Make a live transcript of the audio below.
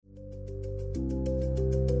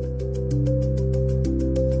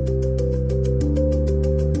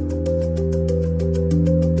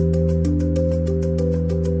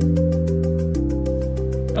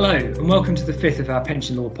and welcome to the fifth of our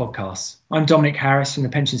pension law podcasts. I'm Dominic Harris from the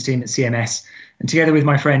pensions team at CMS, and together with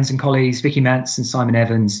my friends and colleagues Vicky Mance and Simon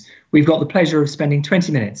Evans, we've got the pleasure of spending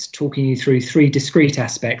 20 minutes talking you through three discrete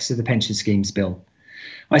aspects of the Pension Schemes Bill.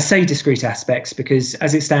 I say discrete aspects because,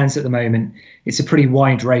 as it stands at the moment, it's a pretty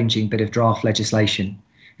wide-ranging bit of draft legislation.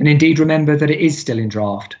 And indeed, remember that it is still in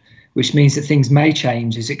draft, which means that things may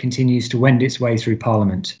change as it continues to wend its way through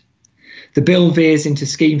Parliament. The bill veers into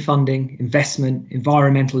scheme funding, investment,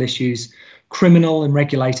 environmental issues, criminal and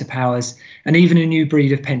regulator powers, and even a new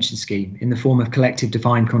breed of pension scheme in the form of collective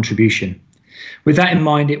defined contribution. With that in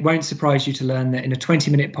mind, it won't surprise you to learn that in a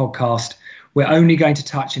 20-minute podcast, we're only going to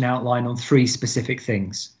touch and outline on three specific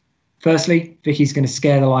things. Firstly, Vicky's going to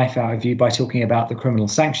scare the life out of you by talking about the criminal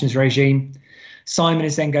sanctions regime. Simon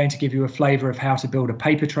is then going to give you a flavour of how to build a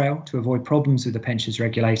paper trail to avoid problems with the pensions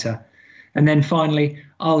regulator. And then finally,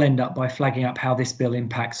 I'll end up by flagging up how this bill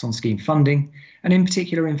impacts on scheme funding and in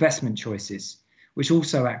particular investment choices, which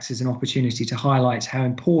also acts as an opportunity to highlight how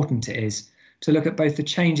important it is to look at both the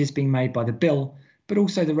changes being made by the bill, but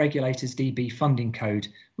also the regulator's DB funding code,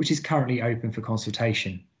 which is currently open for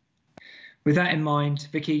consultation. With that in mind,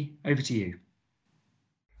 Vicky, over to you.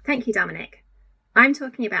 Thank you, Dominic. I'm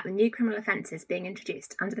talking about the new criminal offences being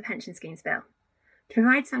introduced under the Pension Schemes Bill. To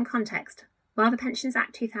provide some context, while the Pensions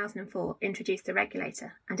Act 2004 introduced the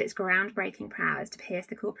regulator and its groundbreaking powers to pierce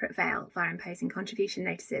the corporate veil via imposing contribution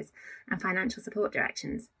notices and financial support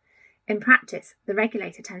directions, in practice, the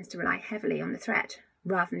regulator tends to rely heavily on the threat,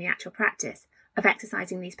 rather than the actual practice, of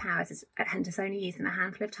exercising these powers and has only used them a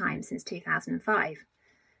handful of times since 2005.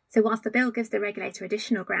 So whilst the bill gives the regulator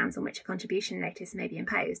additional grounds on which a contribution notice may be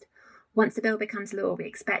imposed, once the bill becomes law, we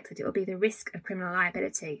expect that it will be the risk of criminal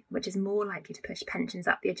liability which is more likely to push pensions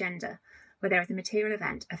up the agenda where there is a material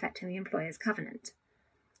event affecting the employer's covenant.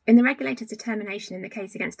 In the regulator's determination in the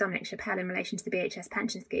case against Dominic Chappell in relation to the BHS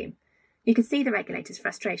pension scheme, you could see the regulator's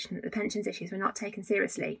frustration that the pensions issues were not taken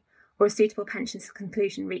seriously or a suitable pensions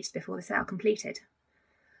conclusion reached before the sale completed.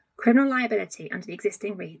 Criminal liability under the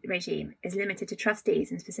existing regime is limited to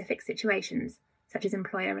trustees in specific situations, such as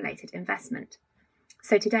employer-related investment.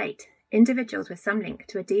 So to date, individuals with some link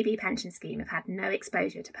to a DB pension scheme have had no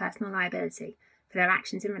exposure to personal liability for their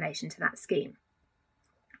actions in relation to that scheme.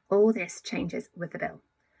 All this changes with the bill.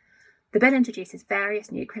 The bill introduces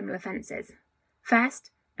various new criminal offences.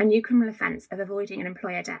 First, a new criminal offence of avoiding an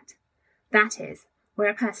employer debt. That is, where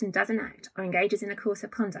a person does an act or engages in a course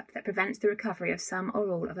of conduct that prevents the recovery of some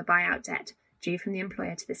or all of a buyout debt due from the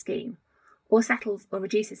employer to the scheme, or settles or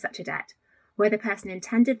reduces such a debt, where the person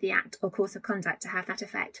intended the act or course of conduct to have that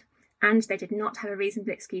effect, and they did not have a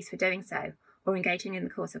reasonable excuse for doing so or engaging in the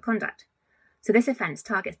course of conduct. So this offence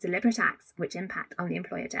targets deliberate acts which impact on the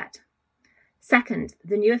employer debt. Second,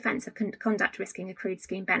 the new offence of conduct risking accrued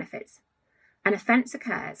scheme benefits. An offence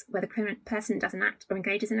occurs where the person does an act or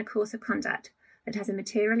engages in a course of conduct that has a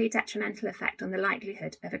materially detrimental effect on the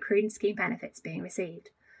likelihood of accrued scheme benefits being received,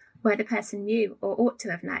 where the person knew or ought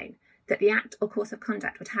to have known that the act or course of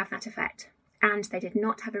conduct would have that effect, and they did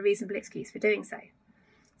not have a reasonable excuse for doing so.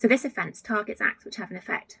 So this offence targets acts which have an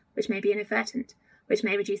effect, which may be inadvertent, which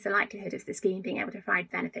may reduce the likelihood of the scheme being able to provide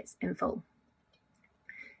benefits in full.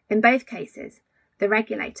 In both cases, the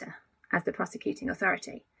regulator, as the prosecuting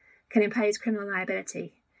authority, can impose criminal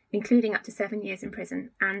liability, including up to 7 years in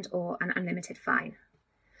prison and or an unlimited fine.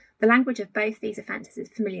 The language of both these offences is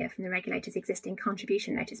familiar from the regulator's existing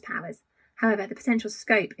contribution notice powers. However, the potential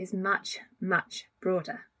scope is much, much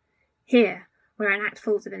broader. Here, where an act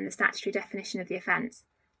falls within the statutory definition of the offence,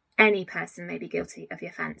 any person may be guilty of the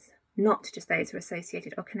offence, not just those who are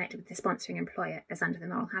associated or connected with the sponsoring employer as under the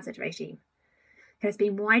moral hazard regime. There has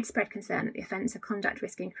been widespread concern that the offence of conduct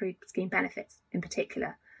risking accrued scheme benefits, in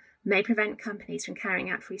particular, may prevent companies from carrying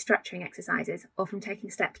out restructuring exercises or from taking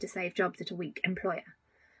steps to save jobs at a weak employer.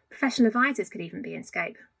 Professional advisors could even be in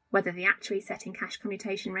scope, whether the actuary setting cash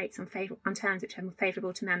commutation rates on terms which are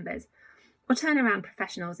favourable to members, or turnaround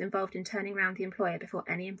professionals involved in turning around the employer before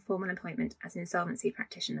any informal appointment as an insolvency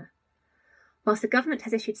practitioner. Whilst the government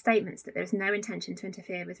has issued statements that there is no intention to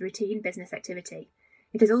interfere with routine business activity,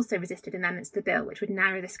 it has also resisted amendments to the bill which would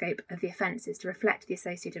narrow the scope of the offences to reflect the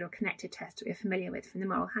associated or connected test that we are familiar with from the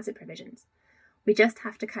moral hazard provisions. We just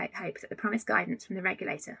have to hope that the promised guidance from the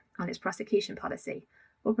regulator on its prosecution policy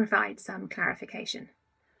will provide some clarification.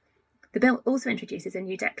 The bill also introduces a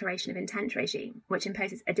new declaration of intent regime, which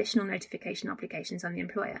imposes additional notification obligations on the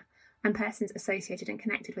employer and persons associated and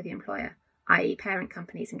connected with the employer, i.e. parent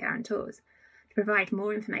companies and guarantors, to provide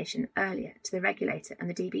more information earlier to the regulator and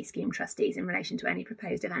the DB scheme trustees in relation to any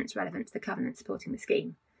proposed events relevant to the covenant supporting the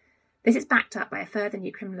scheme. This is backed up by a further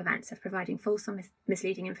new criminal offence of providing false or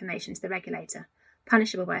misleading information to the regulator,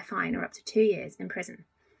 punishable by a fine or up to 2 years in prison.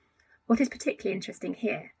 What is particularly interesting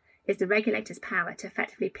here is the regulator's power to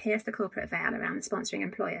effectively pierce the corporate veil around the sponsoring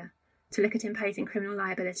employer, to look at imposing criminal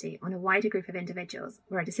liability on a wider group of individuals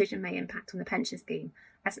where a decision may impact on the pension scheme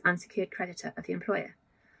as an unsecured creditor of the employer.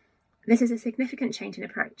 This is a significant change in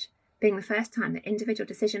approach, being the first time that individual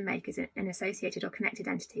decision makers in associated or connected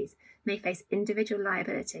entities may face individual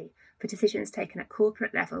liability for decisions taken at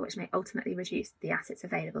corporate level which may ultimately reduce the assets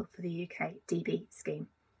available for the UK DB scheme.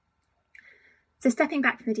 So stepping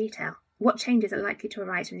back from the detail, what changes are likely to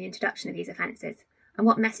arise from the introduction of these offences, and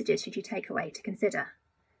what messages should you take away to consider?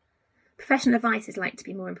 Professional advice is likely to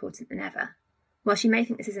be more important than ever. Whilst you may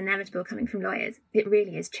think this is inevitable coming from lawyers, it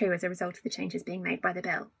really is true as a result of the changes being made by the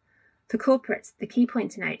bill. For corporates, the key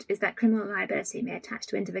point to note is that criminal liability may attach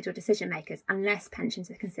to individual decision makers unless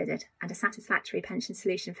pensions are considered and a satisfactory pension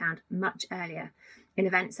solution found much earlier in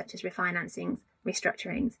events such as refinancings,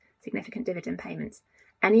 restructurings, significant dividend payments,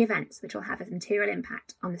 any events which will have a material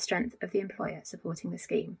impact on the strength of the employer supporting the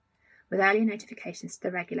scheme, with earlier notifications to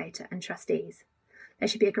the regulator and trustees. There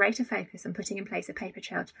should be a greater focus on putting in place a paper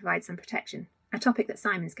trail to provide some protection, a topic that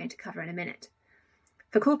Simon's going to cover in a minute.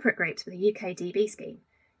 For corporate groups with a UK DB scheme,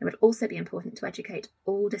 it would also be important to educate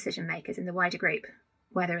all decision makers in the wider group,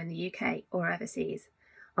 whether in the UK or overseas,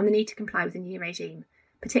 on the need to comply with the new regime,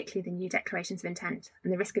 particularly the new declarations of intent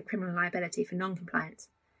and the risk of criminal liability for non-compliance.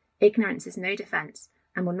 Ignorance is no defence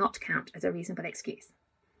and will not count as a reasonable excuse.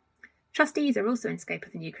 Trustees are also in scope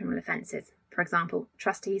of the new criminal offences. For example,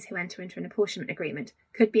 trustees who enter into an apportionment agreement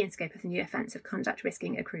could be in scope of the new offence of conduct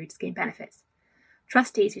risking accrued scheme benefits.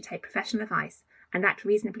 Trustees who take professional advice and act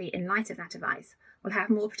reasonably in light of that advice will have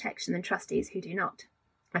more protection than trustees who do not,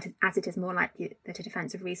 as it is more likely that a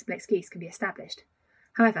defence of reasonable excuse can be established.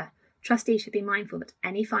 However, trustees should be mindful that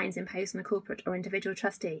any fines imposed on a corporate or individual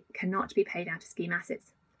trustee cannot be paid out of scheme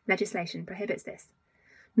assets. Legislation prohibits this.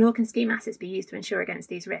 Nor can scheme assets be used to insure against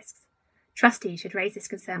these risks. Trustees should raise this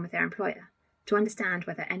concern with their employer to understand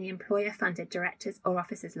whether any employer-funded directors' or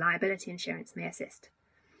officers' liability insurance may assist.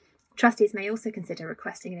 Trustees may also consider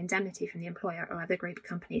requesting an indemnity from the employer or other group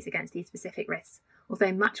companies against these specific risks,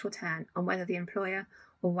 although much will turn on whether the employer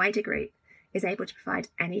or wider group is able to provide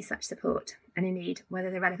any such support, and indeed whether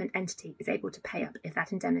the relevant entity is able to pay up if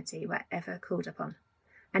that indemnity were ever called upon.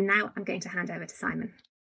 And now I'm going to hand over to Simon.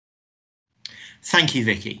 Thank you,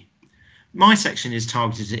 Vicky. My section is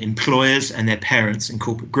targeted at employers and their parents and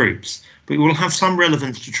corporate groups, but it will have some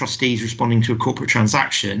relevance to trustees responding to a corporate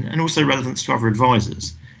transaction and also relevance to other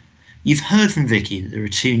advisors. You've heard from Vicky that there are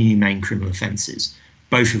two new main criminal offences,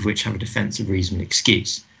 both of which have a defence of reasonable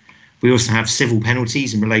excuse. We also have civil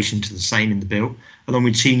penalties in relation to the same in the bill, along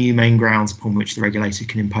with two new main grounds upon which the regulator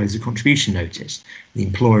can impose a contribution notice, the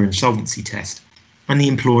employer insolvency test and the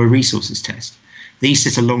employer resources test. These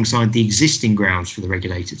sit alongside the existing grounds for the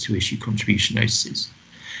regulator to issue contribution notices.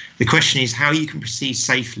 The question is how you can proceed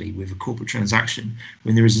safely with a corporate transaction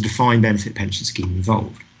when there is a defined benefit pension scheme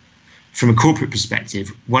involved. From a corporate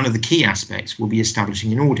perspective, one of the key aspects will be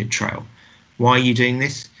establishing an audit trail. Why are you doing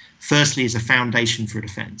this? Firstly, as a foundation for a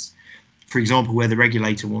defence. For example, where the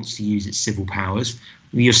regulator wants to use its civil powers,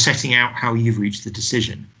 you're setting out how you've reached the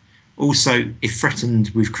decision. Also, if threatened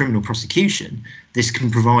with criminal prosecution, this can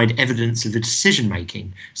provide evidence of the decision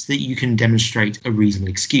making so that you can demonstrate a reasonable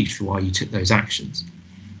excuse for why you took those actions.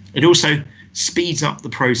 It also speeds up the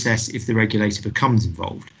process if the regulator becomes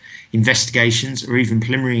involved. Investigations or even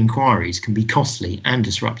preliminary inquiries can be costly and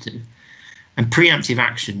disruptive. And preemptive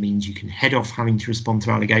action means you can head off having to respond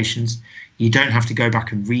to allegations. You don't have to go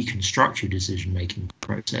back and reconstruct your decision-making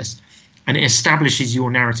process. And it establishes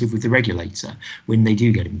your narrative with the regulator when they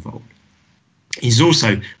do get involved. It is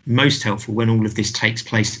also most helpful when all of this takes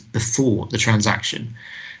place before the transaction.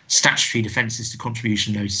 Statutory defences to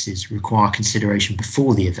contribution notices require consideration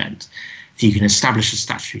before the event. If you can establish a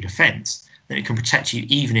statutory defence, then it can protect you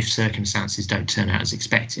even if circumstances don't turn out as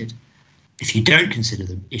expected. If you don't consider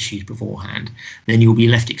the issues beforehand, then you'll be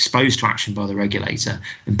left exposed to action by the regulator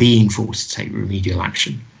and being forced to take remedial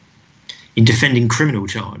action. In defending criminal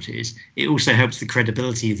charges, it also helps the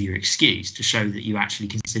credibility of your excuse to show that you actually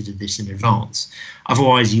considered this in advance.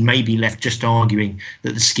 Otherwise, you may be left just arguing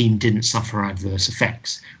that the scheme didn't suffer adverse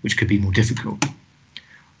effects, which could be more difficult.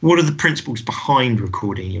 What are the principles behind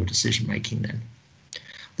recording your decision making then?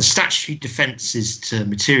 The statutory defences to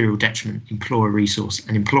material detriment, employer resource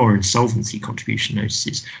and employer insolvency contribution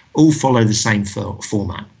notices all follow the same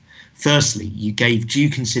format. Firstly, you gave due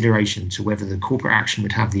consideration to whether the corporate action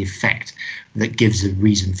would have the effect that gives a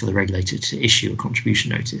reason for the regulator to issue a contribution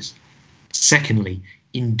notice. Secondly,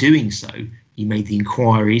 in doing so, you made the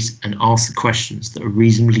inquiries and asked the questions that a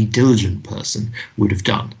reasonably diligent person would have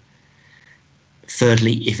done.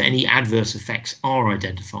 Thirdly, if any adverse effects are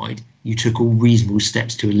identified, you took all reasonable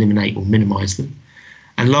steps to eliminate or minimise them.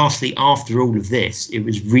 And lastly, after all of this, it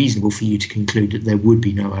was reasonable for you to conclude that there would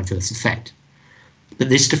be no adverse effect. But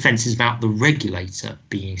this defence is about the regulator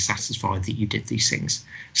being satisfied that you did these things.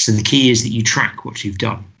 So the key is that you track what you've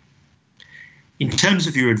done. In terms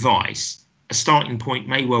of your advice, a starting point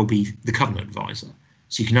may well be the covenant advisor,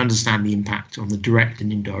 so you can understand the impact on the direct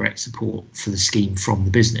and indirect support for the scheme from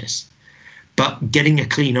the business. But getting a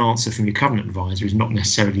clean answer from your covenant advisor is not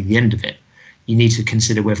necessarily the end of it. You need to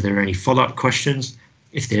consider whether there are any follow-up questions,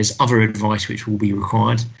 if there's other advice which will be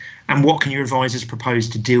required, and what can your advisors propose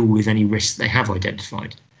to deal with any risks they have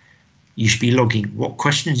identified. You should be logging what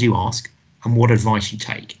questions you ask and what advice you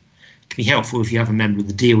take. It can be helpful if you have a member of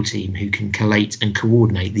the deal team who can collate and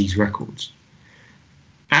coordinate these records.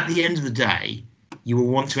 At the end of the day, you will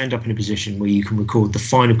want to end up in a position where you can record the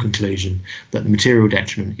final conclusion that the material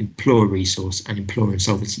detriment, employer resource and employer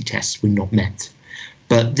insolvency tests were not met.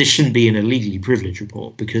 But this shouldn't be in a legally privileged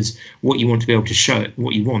report, because what you want to be able to show,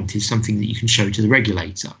 what you want is something that you can show to the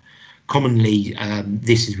regulator. Commonly,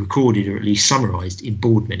 this is recorded or at least summarised in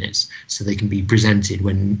board minutes so they can be presented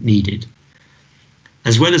when needed.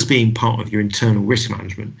 As well as being part of your internal risk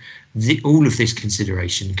management, all of this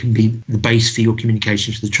consideration can be the base for your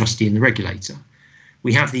communications to the trustee and the regulator.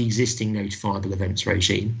 We have the existing notifiable events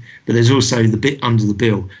regime, but there's also the bit under the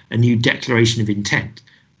bill, a new declaration of intent.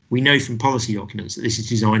 We know from policy documents that this is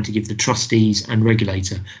designed to give the trustees and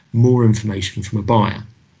regulator more information from a buyer.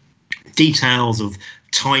 Details of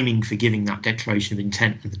timing for giving that declaration of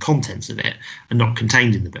intent and the contents of it are not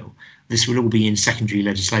contained in the bill. This will all be in secondary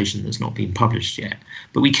legislation that's not been published yet,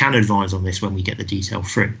 but we can advise on this when we get the detail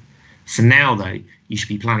through. For now, though, you should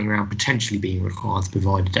be planning around potentially being required to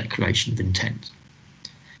provide a declaration of intent.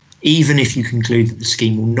 Even if you conclude that the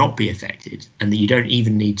scheme will not be affected and that you don't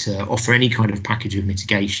even need to offer any kind of package of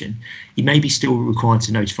mitigation, you may be still required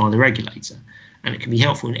to notify the regulator. And it can be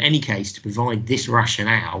helpful in any case to provide this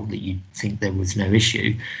rationale that you think there was no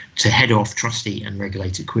issue to head off trustee and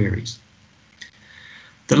regulator queries.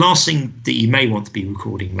 The last thing that you may want to be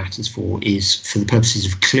recording matters for is for the purposes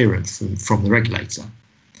of clearance from the regulator.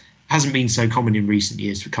 It hasn't been so common in recent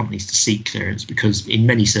years for companies to seek clearance because in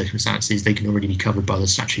many circumstances they can already be covered by the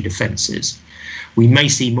statutory defences. We may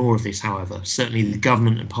see more of this, however. Certainly the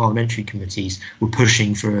government and parliamentary committees were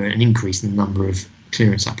pushing for an increase in the number of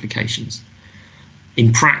clearance applications.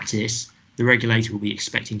 In practice, the regulator will be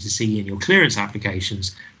expecting to see in your clearance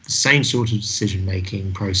applications the same sort of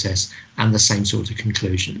decision-making process and the same sort of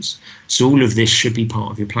conclusions. So all of this should be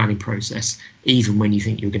part of your planning process, even when you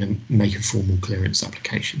think you're going to make a formal clearance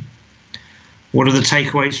application. What are the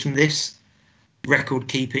takeaways from this? Record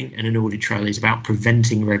keeping and an audit trail is about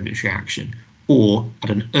preventing regulatory action, or at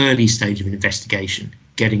an early stage of an investigation,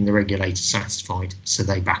 getting the regulator satisfied so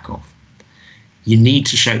they back off. You need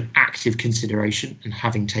to show active consideration and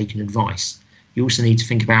having taken advice. You also need to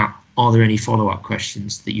think about, are there any follow-up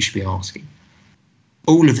questions that you should be asking?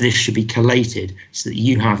 All of this should be collated so that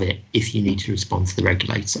you have it if you need to respond to the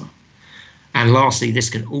regulator. And lastly, this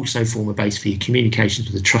can also form a base for your communications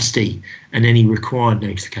with the trustee and any required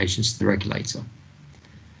notifications to the regulator.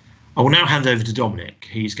 I will now hand over to Dominic,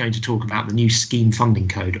 who's going to talk about the new scheme funding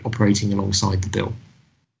code operating alongside the bill.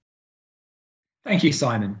 Thank you,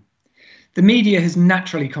 Simon. The media has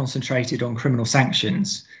naturally concentrated on criminal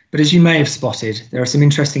sanctions, but as you may have spotted, there are some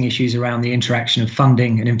interesting issues around the interaction of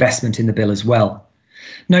funding and investment in the bill as well.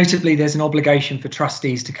 Notably, there's an obligation for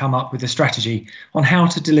trustees to come up with a strategy on how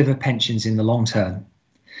to deliver pensions in the long term.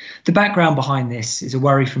 The background behind this is a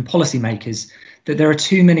worry from policymakers that there are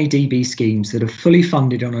too many DB schemes that are fully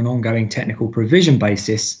funded on an ongoing technical provision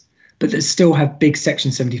basis, but that still have big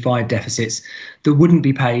Section 75 deficits that wouldn't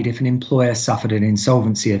be paid if an employer suffered an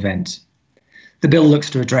insolvency event. The bill looks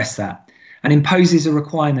to address that and imposes a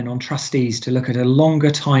requirement on trustees to look at a longer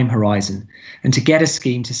time horizon and to get a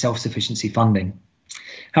scheme to self-sufficiency funding.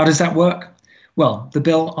 How does that work? Well, the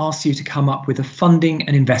bill asks you to come up with a funding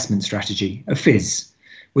and investment strategy, a FIS,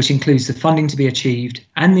 which includes the funding to be achieved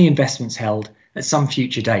and the investments held at some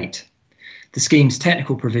future date. The scheme's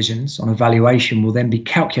technical provisions on evaluation will then be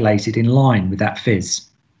calculated in line with that FIS.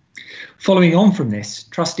 Following on from this,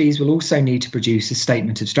 trustees will also need to produce a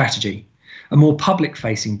statement of strategy, a more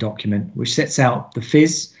public-facing document which sets out the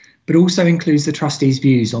FIS, but also includes the trustees'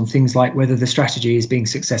 views on things like whether the strategy is being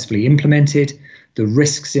successfully implemented, the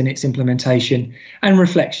risks in its implementation, and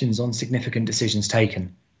reflections on significant decisions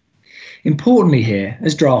taken. Importantly here,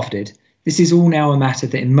 as drafted, this is all now a matter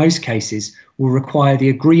that in most cases will require the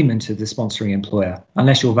agreement of the sponsoring employer,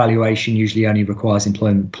 unless your valuation usually only requires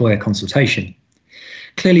employer consultation.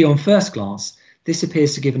 Clearly, on first glance, this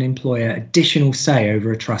appears to give an employer additional say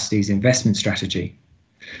over a trustee's investment strategy.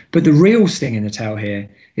 But the real sting in the tail here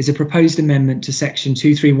is a proposed amendment to Section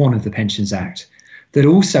 231 of the Pensions Act that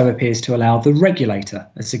also appears to allow the regulator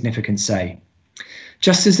a significant say.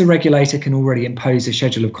 Just as the regulator can already impose a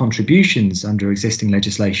schedule of contributions under existing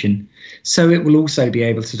legislation, so it will also be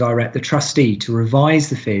able to direct the trustee to revise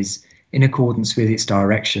the FIS in accordance with its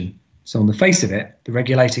direction. So on the face of it, the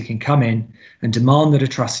regulator can come in and demand that a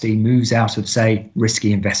trustee moves out of, say,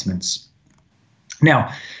 risky investments.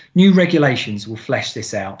 Now, new regulations will flesh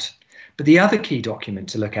this out, but the other key document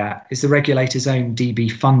to look at is the regulator's own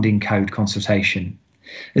DB funding code consultation,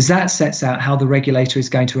 as that sets out how the regulator is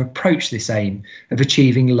going to approach this aim of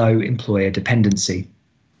achieving low employer dependency.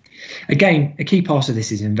 Again, a key part of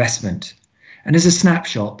this is investment. And as a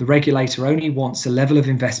snapshot, the regulator only wants a level of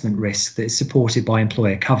investment risk that is supported by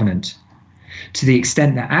employer covenant. To the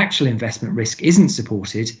extent that actual investment risk isn't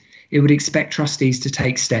supported, it would expect trustees to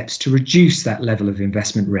take steps to reduce that level of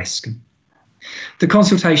investment risk. The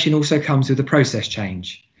consultation also comes with a process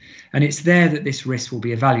change, and it's there that this risk will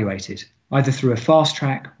be evaluated, either through a fast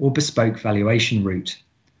track or bespoke valuation route.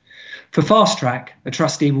 For fast track, a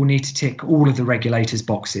trustee will need to tick all of the regulator's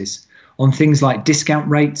boxes on things like discount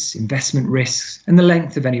rates, investment risks, and the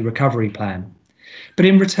length of any recovery plan. But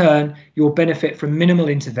in return, you'll benefit from minimal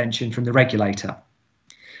intervention from the regulator.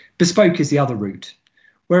 Bespoke is the other route,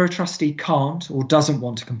 where a trustee can't or doesn't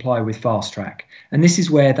want to comply with fast track, and this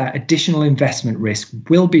is where that additional investment risk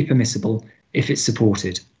will be permissible if it's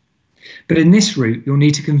supported. But in this route, you'll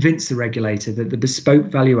need to convince the regulator that the bespoke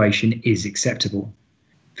valuation is acceptable.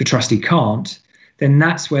 If a trustee can't, then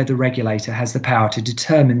that's where the regulator has the power to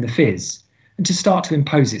determine the FIS and to start to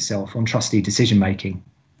impose itself on trustee decision making.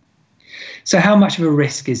 So how much of a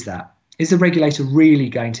risk is that? Is the regulator really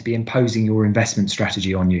going to be imposing your investment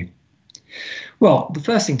strategy on you? Well, the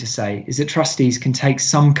first thing to say is that trustees can take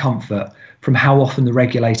some comfort from how often the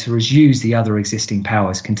regulator has used the other existing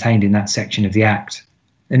powers contained in that section of the Act.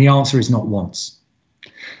 And the answer is not once.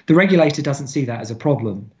 The regulator doesn't see that as a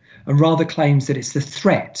problem and rather claims that it's the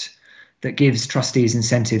threat that gives trustees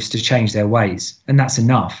incentives to change their ways, and that's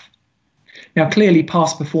enough. Now, clearly,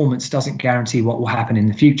 past performance doesn't guarantee what will happen in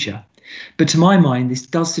the future, but to my mind, this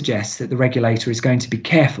does suggest that the regulator is going to be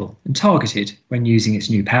careful and targeted when using its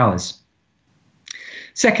new powers.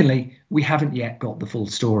 Secondly, we haven't yet got the full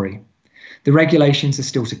story. The regulations are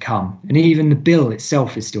still to come, and even the bill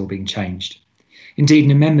itself is still being changed. Indeed,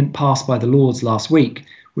 an amendment passed by the Lords last week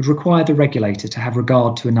would require the regulator to have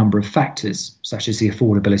regard to a number of factors, such as the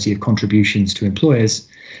affordability of contributions to employers,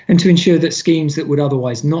 and to ensure that schemes that would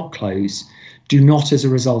otherwise not close do not as a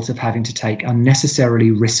result of having to take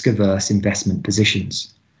unnecessarily risk-averse investment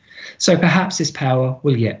positions. So perhaps this power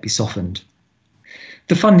will yet be softened.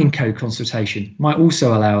 The funding code consultation might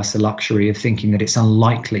also allow us the luxury of thinking that it's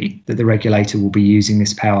unlikely that the regulator will be using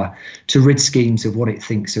this power to rid schemes of what it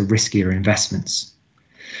thinks are riskier investments.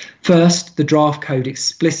 First, the draft code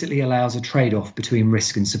explicitly allows a trade-off between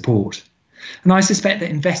risk and support. And I suspect that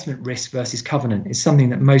investment risk versus covenant is something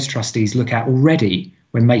that most trustees look at already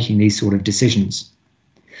when making these sort of decisions.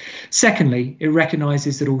 Secondly, it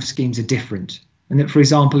recognises that all schemes are different and that, for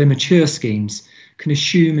example, immature schemes can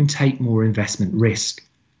assume and take more investment risk.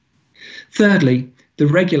 Thirdly, the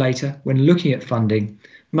regulator, when looking at funding,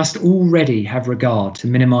 must already have regard to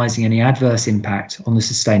minimising any adverse impact on the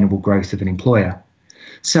sustainable growth of an employer.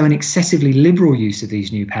 So an excessively liberal use of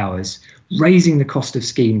these new powers, raising the cost of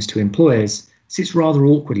schemes to employers, sits rather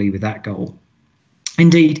awkwardly with that goal.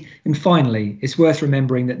 Indeed, and finally, it's worth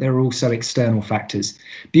remembering that there are also external factors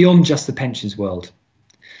beyond just the pensions world.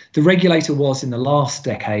 The regulator was, in the last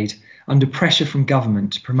decade, under pressure from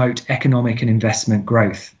government to promote economic and investment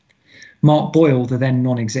growth. Mark Boyle, the then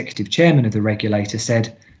non-executive chairman of the regulator,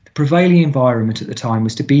 said the prevailing environment at the time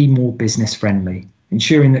was to be more business friendly,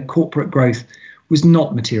 ensuring that corporate growth was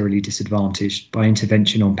not materially disadvantaged by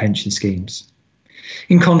intervention on pension schemes.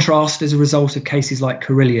 In contrast, as a result of cases like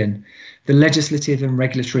Carillion, the legislative and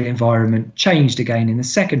regulatory environment changed again in the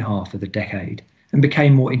second half of the decade and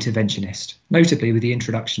became more interventionist, notably with the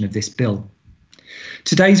introduction of this bill.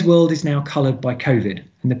 Today's world is now coloured by COVID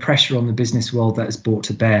and the pressure on the business world that has brought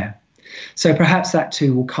to bear. So perhaps that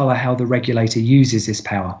too will colour how the regulator uses this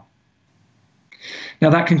power. Now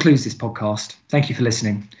that concludes this podcast. Thank you for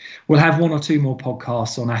listening. We'll have one or two more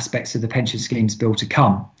podcasts on aspects of the Pension Schemes Bill to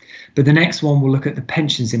come, but the next one will look at the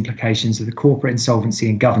pensions implications of the Corporate Insolvency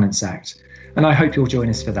and Governance Act, and I hope you'll join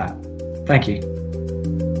us for that. Thank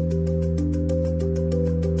you.